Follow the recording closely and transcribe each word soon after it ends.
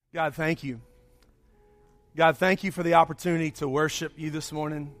God, thank you. God, thank you for the opportunity to worship you this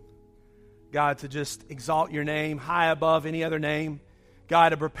morning. God, to just exalt your name high above any other name. God,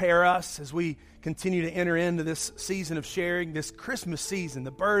 to prepare us as we continue to enter into this season of sharing, this Christmas season,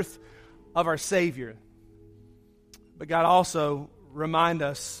 the birth of our Savior. But God, also remind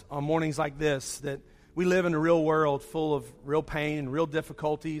us on mornings like this that we live in a real world full of real pain and real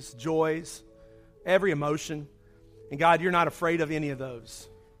difficulties, joys, every emotion. And God, you're not afraid of any of those.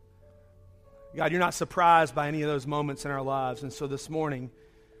 God, you're not surprised by any of those moments in our lives. And so this morning,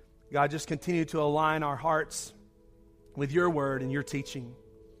 God, just continue to align our hearts with your word and your teaching.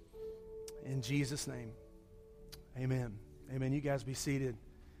 In Jesus' name, amen. Amen. You guys be seated.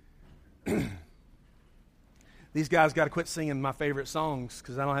 These guys got to quit singing my favorite songs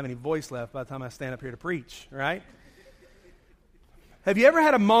because I don't have any voice left by the time I stand up here to preach, right? Have you ever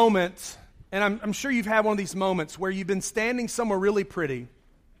had a moment, and I'm sure you've had one of these moments, where you've been standing somewhere really pretty,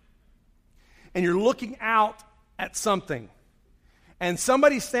 and you're looking out at something, and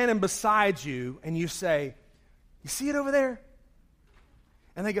somebody's standing beside you, and you say, "You see it over there?"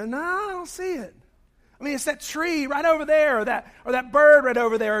 And they go, "No, I don't see it. I mean, it's that tree right over there, or that bird right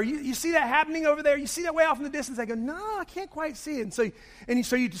over there, or you see that happening over there? You see that way off in the distance?" They go, "No, I can't quite see it." And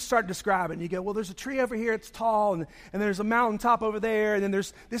so you just start describing. You go, "Well, there's a tree over here, it's tall, and there's a mountaintop over there, and then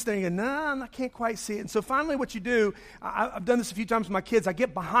there's this thing." You go, "No, I can't quite see it." And so finally what you do, I've done this a few times with my kids, I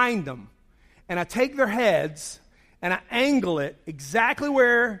get behind them, and I take their heads, and I angle it exactly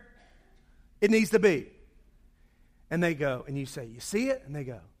where it needs to be. And they go, and you say, "You see it?" And they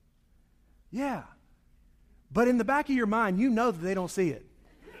go, "Yeah." But in the back of your mind, you know that they don't see it.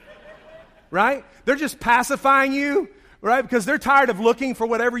 Right? They're just pacifying you, right? Because they're tired of looking for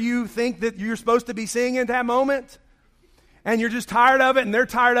whatever you think that you're supposed to be seeing in that moment. And you're just tired of it, and they're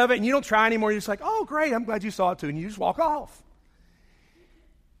tired of it, and you don't try anymore. You're just like, "Oh, great, I'm glad you saw it too." And you just walk off.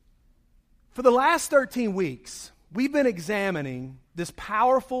 For the last 13 weeks, we've been examining this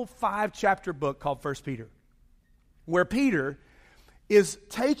powerful 5-chapter book called 1 Peter, where Peter is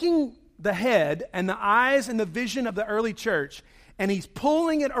taking the head and the eyes and the vision of the early church, and he's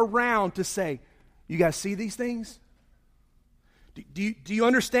pulling it around to say, "You guys see these things? Do you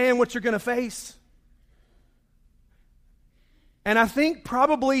understand what you're going to face?" And I think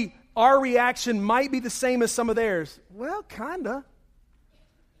probably our reaction might be the same as some of theirs. "Well, kinda."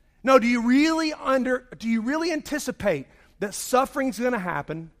 No, do you really anticipate that suffering's going to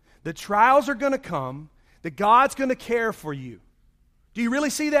happen, that trials are going to come, that God's going to care for you? Do you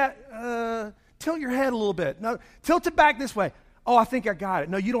really see that? Tilt your head a little bit. No, tilt it back this way. "Oh, I think I got it."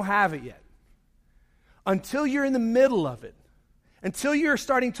 No, you don't have it yet. Until you're in the middle of it, until you're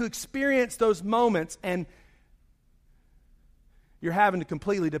starting to experience those moments and you're having to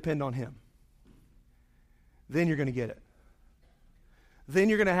completely depend on Him, then you're going to get it. Then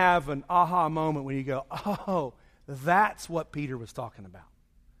you're going to have an aha moment when you go, "Oh, that's what Peter was talking about."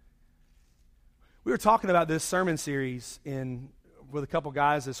 We were talking about this sermon series with a couple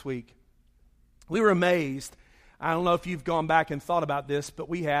guys this week. We were amazed. I don't know if you've gone back and thought about this, but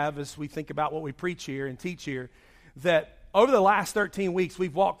we have, as we think about what we preach here and teach here, that over the last 13 weeks,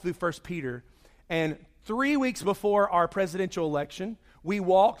 we've walked through 1 Peter, and 3 weeks before our presidential election, we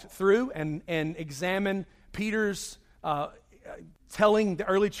walked through and examined Peter's telling the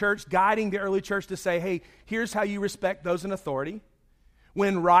early church, guiding the early church to say, "Hey, here's how you respect those in authority."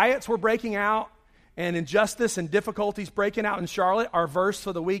 When riots were breaking out and injustice and difficulties breaking out in Charlotte, our verse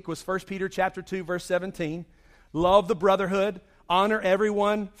for the week was 1 Peter chapter 2, verse 17. Love the brotherhood, honor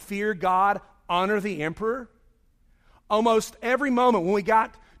everyone, fear God, honor the emperor. Almost every moment when we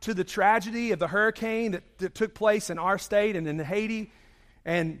got to the tragedy of the hurricane that took place in our state and in Haiti,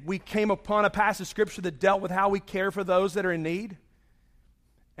 and we came upon a passage of Scripture that dealt with how we care for those that are in need,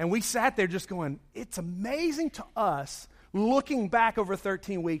 and we sat there just going, it's amazing to us looking back over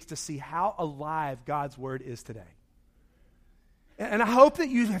 13 weeks to see how alive God's Word is today. And I hope that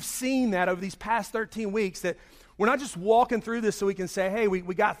you have seen that over these past 13 weeks, that we're not just walking through this so we can say, "Hey, we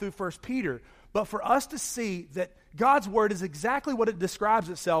got through 1 Peter, but for us to see that God's Word is exactly what it describes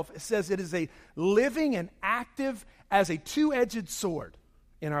itself. It says it is a living and active as a two-edged sword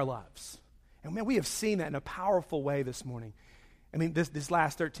in our lives. And man, we have seen that in a powerful way this morning. I mean, this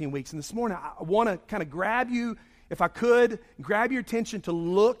last 13 weeks. And this morning, I want to kind of grab you, if I could, grab your attention to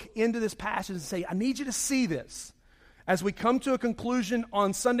look into this passage and say, I need you to see this. As we come to a conclusion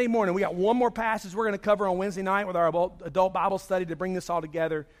on Sunday morning, we got one more passage we're going to cover on Wednesday night with our adult Bible study to bring this all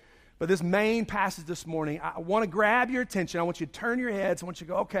together. But this main passage this morning, I want to grab your attention. I want you to turn your heads. I want you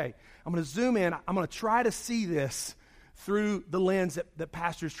to go, okay, I'm going to zoom in. I'm going to try to see this through the lens that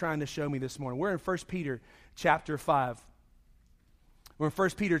Pastor's trying to show me this morning. We're in 1 Peter chapter 5. We're in 1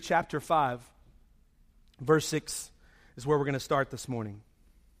 Peter chapter 5, verse 6 is where we're going to start this morning.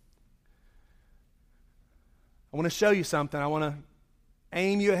 I want to show you something. I want to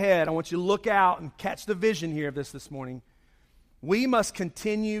aim you ahead. I want you to look out and catch the vision here of this morning. We must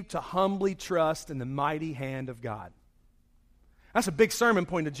continue to humbly trust in the mighty hand of God. That's a big sermon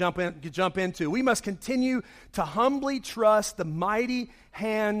point to jump into. We must continue to humbly trust the mighty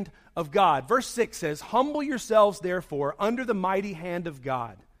hand of God. Verse 6 says, "Humble yourselves, therefore, under the mighty hand of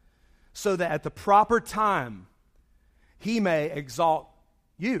God, so that at the proper time he may exalt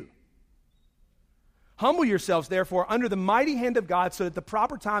you." Humble yourselves, therefore, under the mighty hand of God, so that at the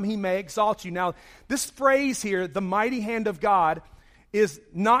proper time he may exalt you. Now, this phrase here, the mighty hand of God, is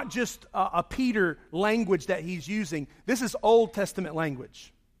not just a Peter language that he's using. This is Old Testament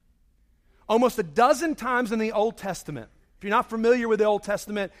language. Almost a dozen times in the Old Testament. If you're not familiar with the Old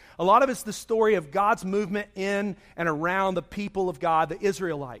Testament, a lot of it's the story of God's movement in and around the people of God, the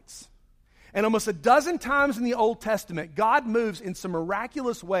Israelites. And almost a dozen times in the Old Testament, God moves in some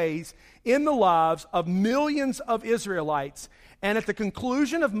miraculous ways in the lives of millions of Israelites. And at the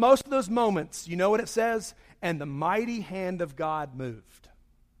conclusion of most of those moments, you know what it says? And the mighty hand of God moved.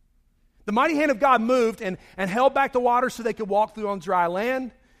 The mighty hand of God moved and held back the water so they could walk through on dry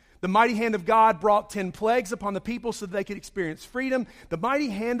land. The mighty hand of God brought 10 plagues upon the people so that they could experience freedom. The mighty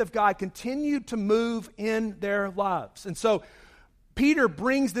hand of God continued to move in their lives. And so Peter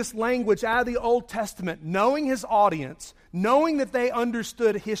brings this language out of the Old Testament, knowing his audience, knowing that they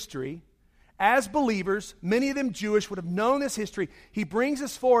understood history. As believers, many of them Jewish, would have known this history. He brings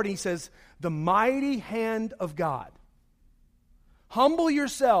this forward and he says, the mighty hand of God. Humble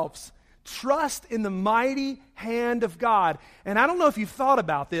yourselves. Trust in the mighty hand of God. And I don't know if you've thought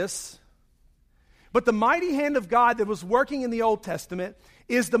about this, but the mighty hand of God that was working in the Old Testament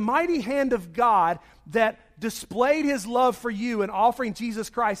is the mighty hand of God that displayed his love for you in offering Jesus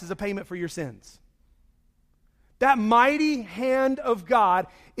Christ as a payment for your sins. That mighty hand of God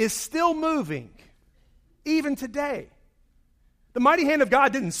is still moving, even today. The mighty hand of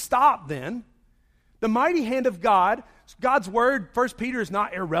God didn't stop then. The mighty hand of God, God's word, 1 Peter, is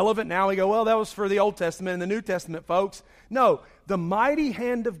not irrelevant now. We go, well, that was for the Old Testament and the New Testament, folks. No, the mighty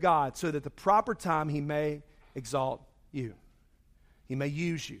hand of God, so that at the proper time he may exalt you. He may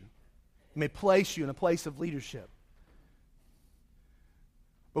use you. He may place you in a place of leadership.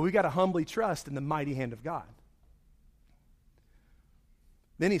 But we've got to humbly trust in the mighty hand of God.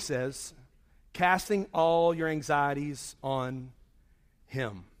 Then he says, casting all your anxieties on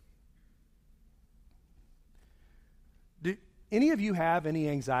him. Do any of you have any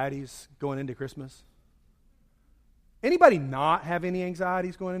anxieties going into Christmas? Anybody not have any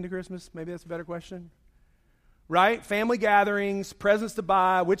anxieties going into Christmas? Maybe that's a better question. Right? Family gatherings, presents to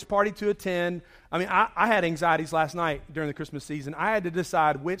buy, which party to attend. I mean, I had anxieties last night during the Christmas season. I had to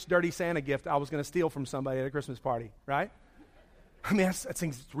decide which dirty Santa gift I was going to steal from somebody at a Christmas party, right? I mean,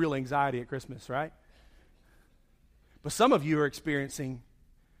 that's real anxiety at Christmas, right? But some of you are experiencing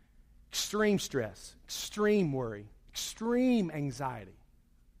extreme stress, extreme worry, extreme anxiety,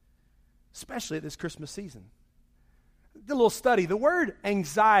 especially at this Christmas season. The little study, the word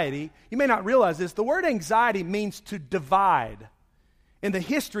anxiety, you may not realize this, the word anxiety means to divide. In the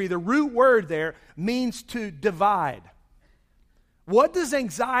history, the root word there means to divide. What does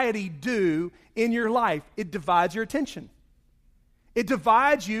anxiety do in your life? It divides your attention. It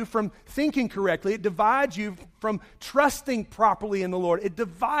divides you from thinking correctly. It divides you from trusting properly in the Lord. It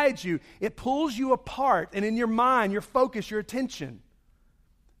divides you. It pulls you apart. And in your mind, your focus, your attention.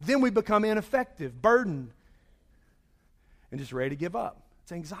 Then we become ineffective, burdened, and just ready to give up.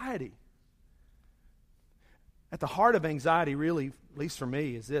 It's anxiety. At the heart of anxiety, really, at least for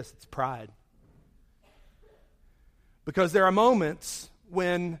me, is this. It's pride. Because there are moments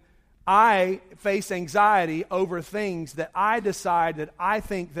when I face anxiety over things that I decide that I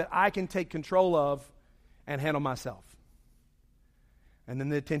think that I can take control of and handle myself. And then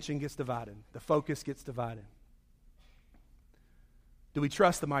the attention gets divided. The focus gets divided. Do we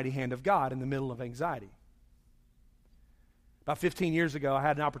trust the mighty hand of God in the middle of anxiety? About 15 years ago, I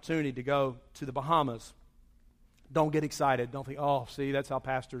had an opportunity to go to the Bahamas. Don't get excited. Don't think, oh, see, that's how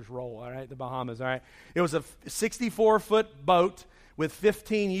pastors roll, all right? The Bahamas, all right? It was a 64-foot boat with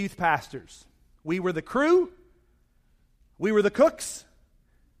 15 youth pastors. We were the crew. We were the cooks.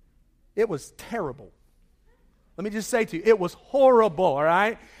 It was terrible. Let me just say to you, it was horrible, all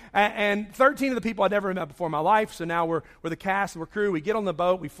right? And 13 of the people I'd never met before in my life, so now we're the cast and we're crew. We get on the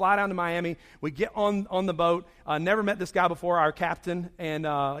boat. We fly down to Miami. We get on the boat. Never met this guy before, our captain, and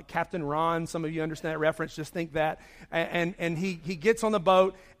Captain Ron. Some of you understand that reference. Just think that. And he gets on the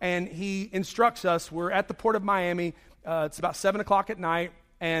boat, and he instructs us. We're at the port of Miami, it's about 7 o'clock at night,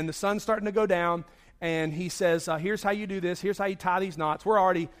 and the sun's starting to go down, and he says, here's how you do this, here's how you tie these knots. We're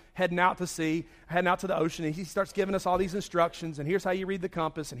already heading out to sea, heading out to the ocean, and he starts giving us all these instructions, and here's how you read the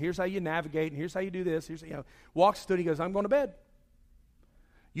compass, and here's how you navigate, and here's how you do this. Walks through, and he goes, I'm going to bed.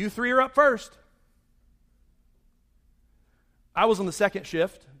 You three are up first. I was on the second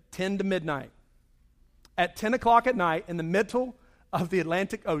shift, 10 to midnight. At 10 o'clock at night, in the middle of the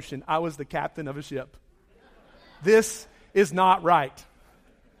Atlantic Ocean, I was the captain of a ship. This is not right.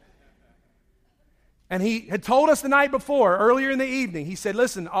 And he had told us the night before, earlier in the evening, he said,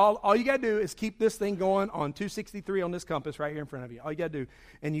 listen, all you got to do is keep this thing going on 263 on this compass right here in front of you. All you got to do.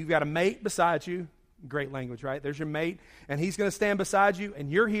 And you've got a mate beside you. Great language, right? There's your mate, and he's going to stand beside you,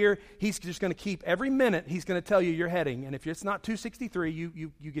 and you're here. He's just going to keep every minute, he's going to tell you you're heading. And if it's not 263,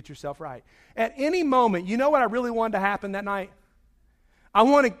 you get yourself right. At any moment, you know what I really wanted to happen that night? I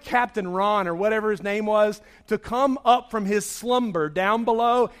wanted Captain Ron, or whatever his name was, to come up from his slumber down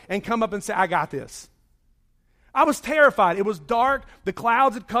below and come up and say, I got this. I was terrified. It was dark. The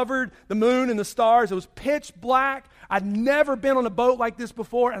clouds had covered the moon and the stars. It was pitch black. I'd never been on a boat like this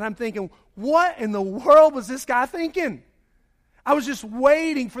before, and I'm thinking, what in the world was this guy thinking? I was just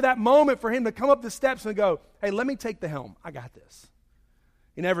waiting for that moment for him to come up the steps and go, hey, let me take the helm. I got this.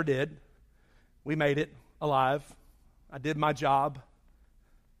 He never did. We made it alive. I did my job.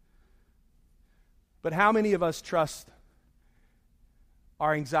 But how many of us trust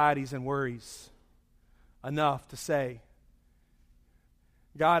our anxieties and worries enough to say,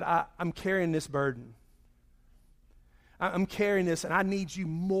 God, I'm carrying this burden. I'm carrying this, and I need you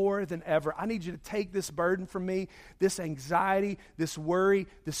more than ever. I need you to take this burden from me, this anxiety, this worry,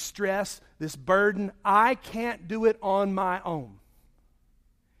 this stress, this burden. I can't do it on my own.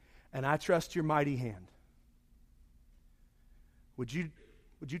 And I trust your mighty hand. Would you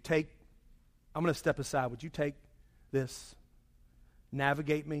take, I'm going to step aside. Would you take this,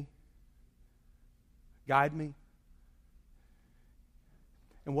 navigate me, guide me?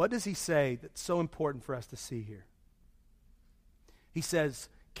 And what does he say that's so important for us to see here? He says,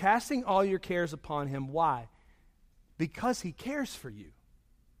 casting all your cares upon him. Why? Because he cares for you.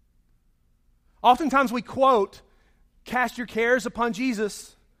 Oftentimes we quote, cast your cares upon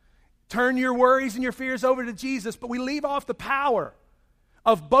Jesus. Turn your worries and your fears over to Jesus. But we leave off the power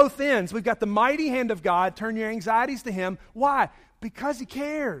of both ends. We've got the mighty hand of God. Turn your anxieties to him. Why? Because he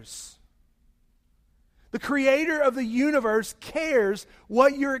cares. The creator of the universe cares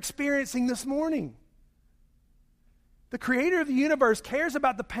what you're experiencing this morning. The creator of the universe cares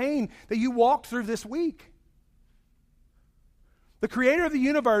about the pain that you walked through this week. The creator of the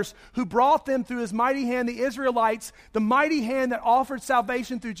universe who brought them through his mighty hand, the Israelites, the mighty hand that offered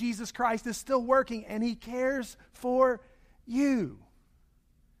salvation through Jesus Christ is still working, and he cares for you.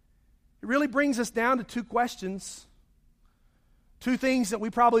 It really brings us down to two questions. Two things that we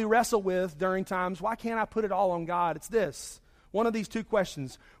probably wrestle with during times. Why can't I put it all on God? It's this. One of these two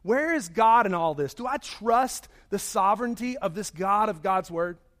questions. Where is God in all this? Do I trust the sovereignty of this God of God's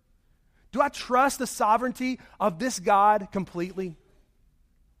word? Do I trust the sovereignty of this God completely?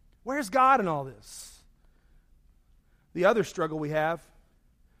 Where's God in all this? The other struggle we have,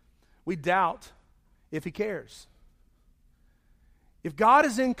 we doubt if he cares. If God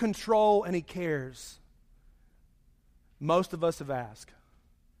is in control and he cares, most of us have asked,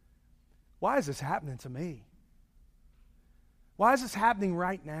 why is this happening to me? Why is this happening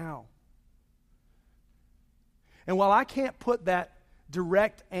right now? And while I can't put that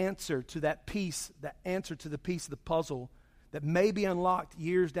direct answer to that piece, that answer to the piece of the puzzle that may be unlocked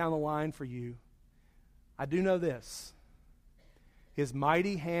years down the line for you, I do know this. His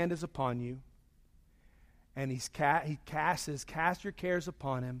mighty hand is upon you, and he says, cast your cares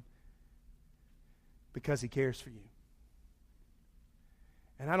upon him because he cares for you.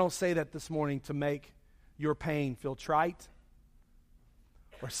 And I don't say that this morning to make your pain feel trite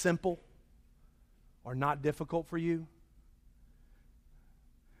or simple or not difficult for you.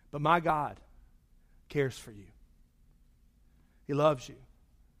 But my God cares for you. He loves you.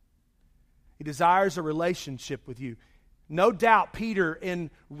 He desires a relationship with you. No doubt Peter,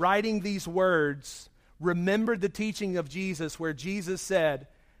 in writing these words, remembered the teaching of Jesus where Jesus said,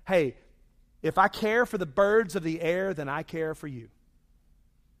 hey, if I care for the birds of the air, then I care for you.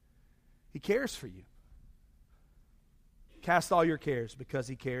 He cares for you. Cast all your cares because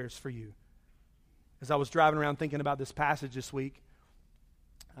he cares for you. As I was driving around thinking about this passage this week,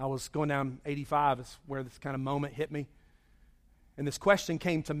 I was going down 85, is where this kind of moment hit me. And this question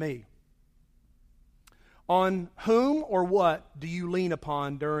came to me. On whom or what do you lean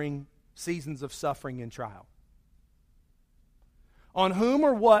upon during seasons of suffering and trial? On whom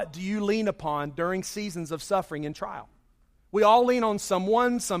or what do you lean upon during seasons of suffering and trial? We all lean on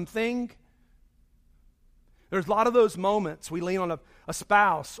someone, something. There's a lot of those moments we lean on a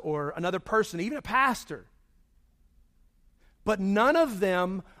spouse or another person, even a pastor. But none of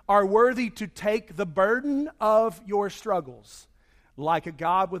them are worthy to take the burden of your struggles like a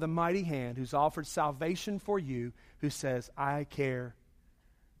God with a mighty hand who's offered salvation for you, who says, I care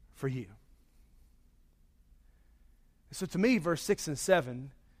for you. So to me, verse 6 and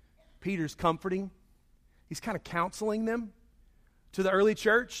 7, Peter's comforting. He's kind of counseling them. To the early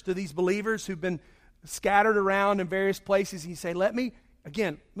church, to these believers who've been scattered around in various places, he's saying, let me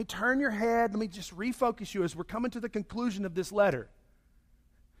turn your head. Let me just refocus you as we're coming to the conclusion of this letter.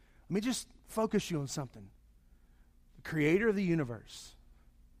 Let me just focus you on something. The creator of the universe,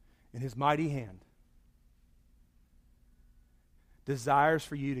 in his mighty hand, desires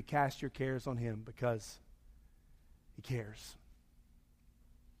for you to cast your cares on him because he cares.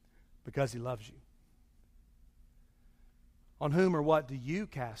 Because he loves you. On whom or what do you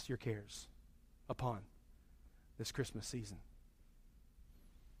cast your cares upon this Christmas season?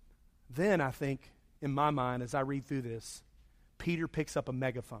 Then I think, in my mind, as I read through this, Peter picks up a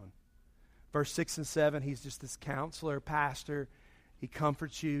megaphone. Verse 6 and 7, he's just this counselor, pastor. He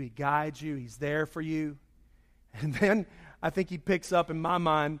comforts you, he guides you, he's there for you. And then I think he picks up, in my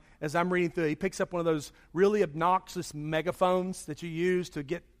mind, as I'm reading through it, he picks up one of those really obnoxious megaphones that you use to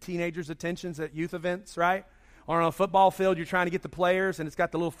get teenagers' attentions at youth events, right? Or on a football field, you're trying to get the players, and it's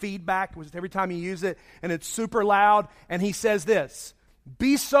got the little feedback every time you use it, and it's super loud. And he says this,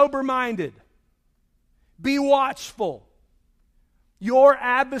 be sober-minded, be watchful. Your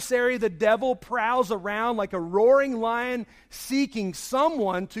adversary, the devil, prowls around like a roaring lion seeking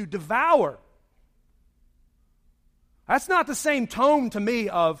someone to devour. That's not the same tone to me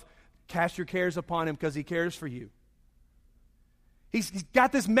of cast your cares upon him because he cares for you. He's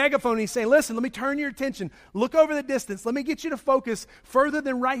got this megaphone and he's saying, listen, let me turn your attention. Look over the distance. Let me get you to focus further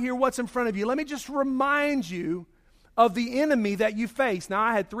than right here what's in front of you. Let me just remind you of the enemy that you face. Now,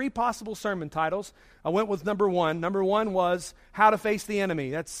 I had 3 possible sermon titles. I went with number 1. Number 1 was How to Face the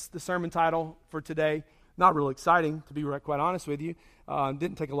Enemy. That's the sermon title for today. Not real exciting, to be quite honest with you.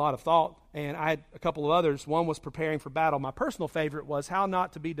 Didn't take a lot of thought. And I had a couple of others. One was Preparing for Battle. My personal favorite was How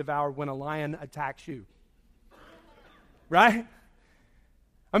Not to Be Devoured When a Lion Attacks You. Right?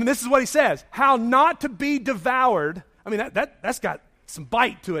 I mean, this is what he says. How not to be devoured. I mean, that's got some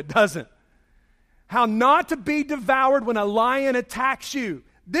bite to it, doesn't it? How not to be devoured when a lion attacks you.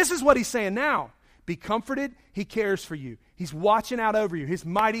 This is what he's saying now. Be comforted. He cares for you. He's watching out over you. His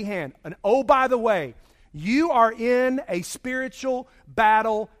mighty hand. And oh, by the way, you are in a spiritual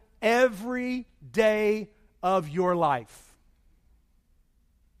battle every day of your life.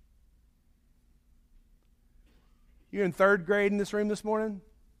 You're in 3rd grade in this room this morning?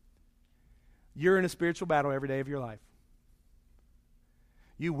 You're in a spiritual battle every day of your life.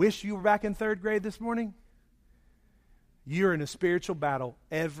 You wish you were back in 3rd grade this morning? You're in a spiritual battle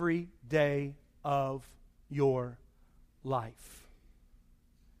every day of your life.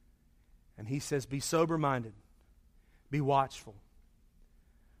 And he says, be sober-minded. Be watchful.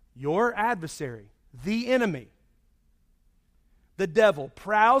 Your adversary, the enemy, the devil,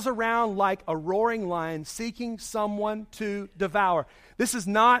 prowls around like a roaring lion seeking someone to devour. This is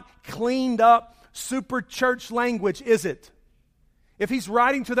not cleaned up super church language, is it? If he's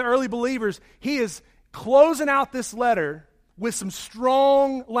writing to the early believers, he is closing out this letter with some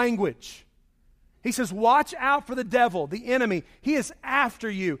strong language. He says, watch out for the devil, the enemy. He is after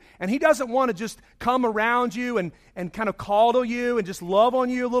you. And he doesn't want to just come around you and kind of coddle you and just love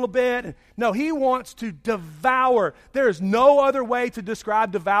on you a little bit. No, he wants to devour. There is no other way to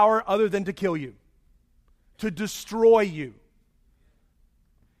describe devour other than to kill you, to destroy you.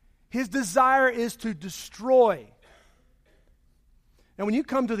 His desire is to destroy. And when you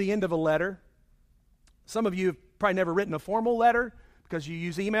come to the end of a letter, some of you have probably never written a formal letter because you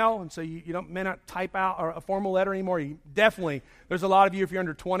use email, and so you may not type out a formal letter anymore. You definitely, there's a lot of you, if you're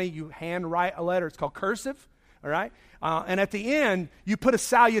under 20, you hand write a letter. It's called cursive, all right? And at the end, you put a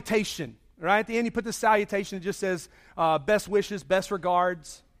salutation, right? At the end, you put the salutation that just says, best wishes, best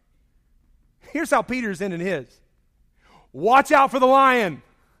regards. Here's how Peter's ending his. Watch out for the lion.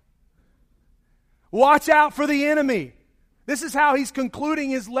 Watch out for the enemy. This is how he's concluding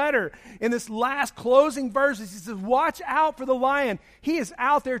his letter in this last closing verses. He says, watch out for the lion. He is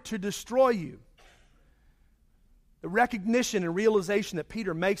out there to destroy you. The recognition and realization that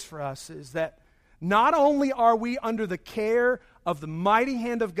Peter makes for us is that not only are we under the care of the mighty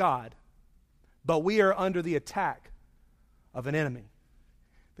hand of God, but we are under the attack of an enemy.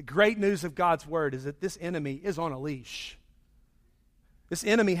 The great news of God's word is that this enemy is on a leash. This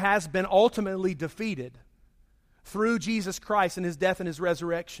enemy has been ultimately defeated through Jesus Christ and his death and his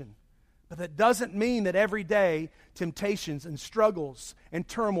resurrection. But that doesn't mean that every day temptations and struggles and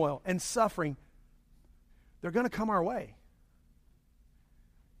turmoil and suffering, they're going to come our way.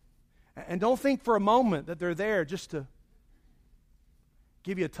 And don't think for a moment that they're there just to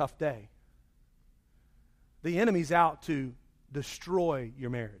give you a tough day. The enemy's out to destroy your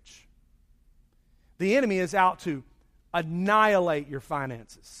marriage. The enemy is out to annihilate your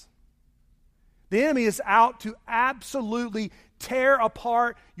finances. The enemy is out to absolutely tear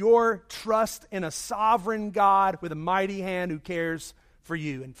apart your trust in a sovereign God with a mighty hand who cares for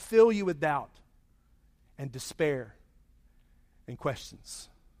you and fill you with doubt and despair and questions.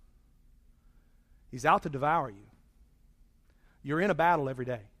 He's out to devour you. You're in a battle every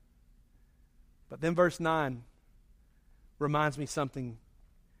day. But then verse 9 reminds me something,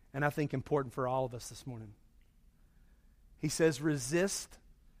 and I think important for all of us this morning. He says, resist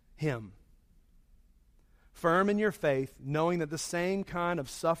him, firm in your faith, knowing that the same kinds of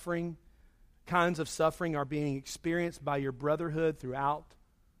suffering are being experienced by your brotherhood throughout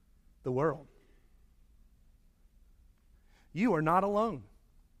the world. You are not alone.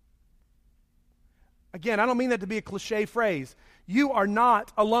 Again, I don't mean that to be a cliche phrase. You are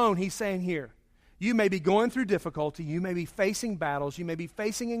not alone, he's saying here. You may be going through difficulty. You may be facing battles. You may be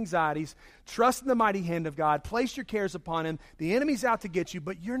facing anxieties. Trust in the mighty hand of God. Place your cares upon him. The enemy's out to get you,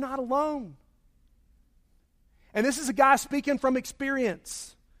 but you're not alone. And this is a guy speaking from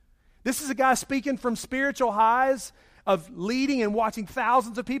experience. This is a guy speaking from spiritual highs of leading and watching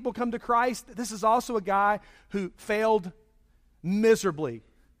thousands of people come to Christ. This is also a guy who failed miserably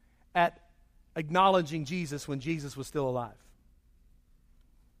at acknowledging Jesus when Jesus was still alive.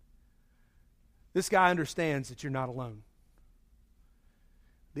 This guy understands that you're not alone.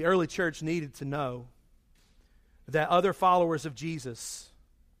 The early church needed to know that other followers of Jesus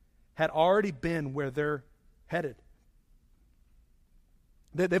had already been where they're headed.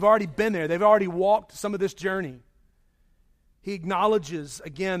 They've already been there. They've already walked some of this journey. He acknowledges,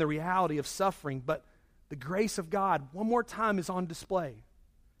 again, the reality of suffering, but the grace of God, one more time, is on display.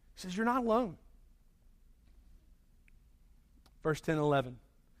 He says, you're not alone. Verse 10 and 11.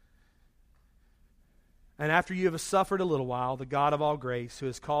 And after you have suffered a little while, the God of all grace, who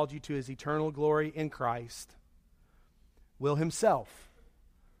has called you to his eternal glory in Christ, will himself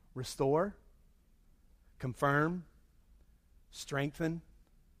restore, confirm, strengthen,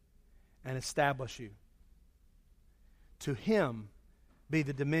 and establish you. To him be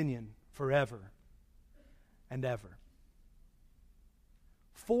the dominion forever and ever.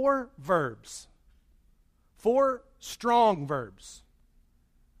 4 verbs. 4 strong verbs.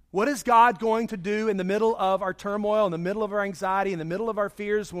 What is God going to do in the middle of our turmoil, in the middle of our anxiety, in the middle of our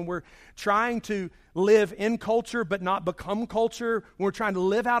fears, when we're trying to live in culture but not become culture, when we're trying to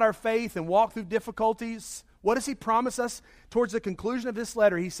live out our faith and walk through difficulties? What does he promise us towards the conclusion of this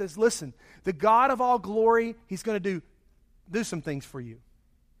letter? He says, listen, the God of all glory, he's going to do some things for you.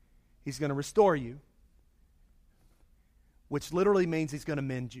 He's going to restore you, which literally means he's going to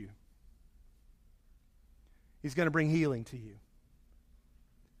mend you. He's going to bring healing to you.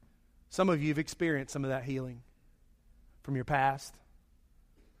 Some of you have experienced some of that healing from your past.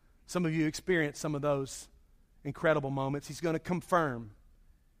 Some of you experienced some of those incredible moments. He's going to confirm.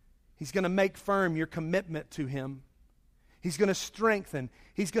 He's going to make firm your commitment to him. He's going to strengthen.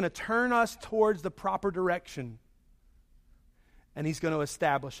 He's going to turn us towards the proper direction. And he's going to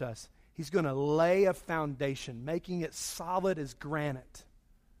establish us. He's going to lay a foundation, making it solid as granite.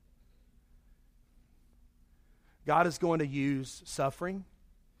 God is going to use suffering,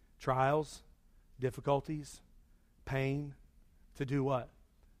 trials, difficulties, pain to do what?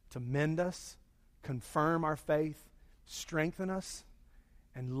 To mend us, confirm our faith, strengthen us,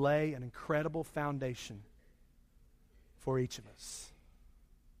 and lay an incredible foundation for each of us.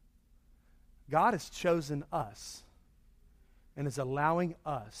 God has chosen us and is allowing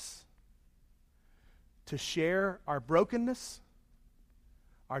us to share our brokenness,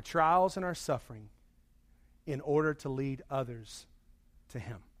 our trials, and our suffering in order to lead others to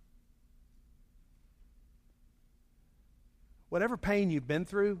him. Whatever pain you've been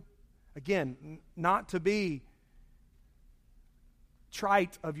through, again, not to be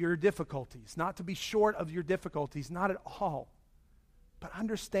trite of your difficulties, not to be short of your difficulties, not at all. But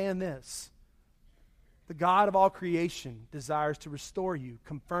understand this. The God of all creation desires to restore you,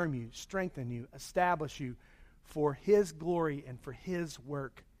 confirm you, strengthen you, establish you for his glory and for his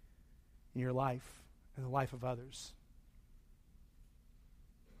work in your life and the life of others.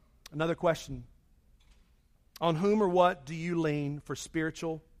 Another question. On whom or what do you lean for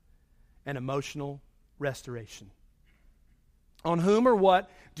spiritual and emotional restoration? On whom or what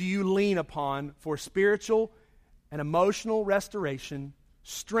do you lean upon for spiritual and emotional restoration,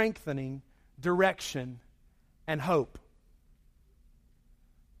 strengthening, direction, and hope?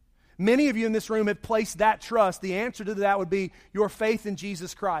 Many of you in this room have placed that trust. The answer to that would be your faith in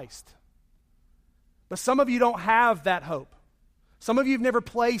Jesus Christ. But some of you don't have that hope. Some of you have never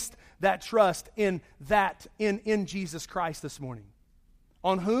placed that trust in Jesus Christ this morning.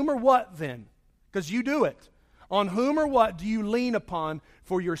 On whom or what then? Because you do it. On whom or what do you lean upon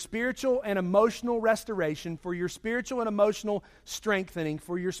for your spiritual and emotional restoration, for your spiritual and emotional strengthening,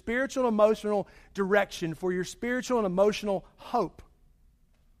 for your spiritual and emotional direction, for your spiritual and emotional hope?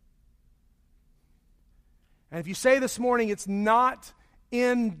 And if you say this morning it's not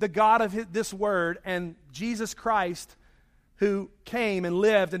in the God of this Word and Jesus Christ who came and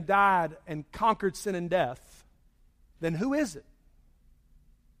lived and died and conquered sin and death, then who is it?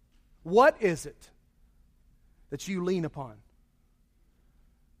 What is it that you lean upon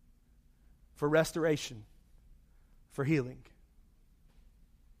for restoration, for healing?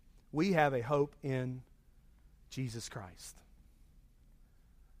 We have a hope in Jesus Christ.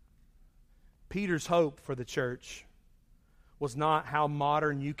 Peter's hope for the church was not how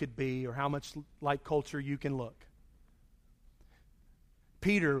modern you could be or how much like culture you can look.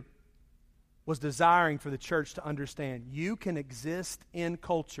 Peter was desiring for the church to understand you can exist in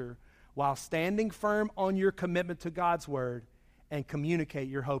culture while standing firm on your commitment to God's Word and communicate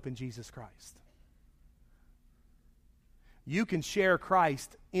your hope in Jesus Christ. You can share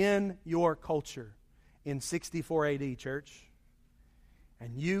Christ in your culture in 64 AD, church,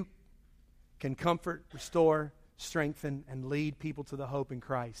 and you can comfort, restore, strengthen, and lead people to the hope in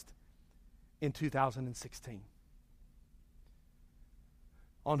Christ in 2016.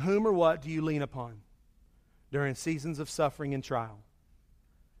 On whom or what do you lean upon during seasons of suffering and trial?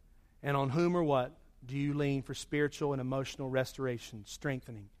 And on whom or what do you lean for spiritual and emotional restoration,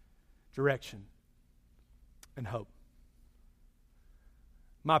 strengthening, direction, and hope?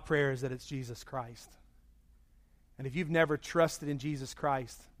 My prayer is that it's Jesus Christ. And if you've never trusted in Jesus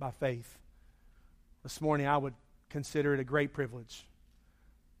Christ by faith, this morning I would consider it a great privilege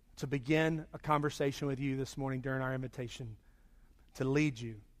to begin a conversation with you this morning during our invitation to lead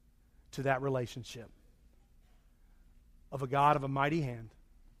you to that relationship of a God of a mighty hand,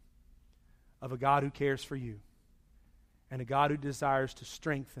 of a God who cares for you, and a God who desires to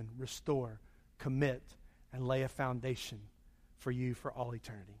strengthen, restore, commit, and lay a foundation for you for all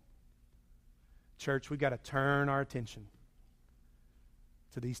eternity. Church, we've got to turn our attention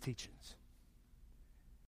to these teachings.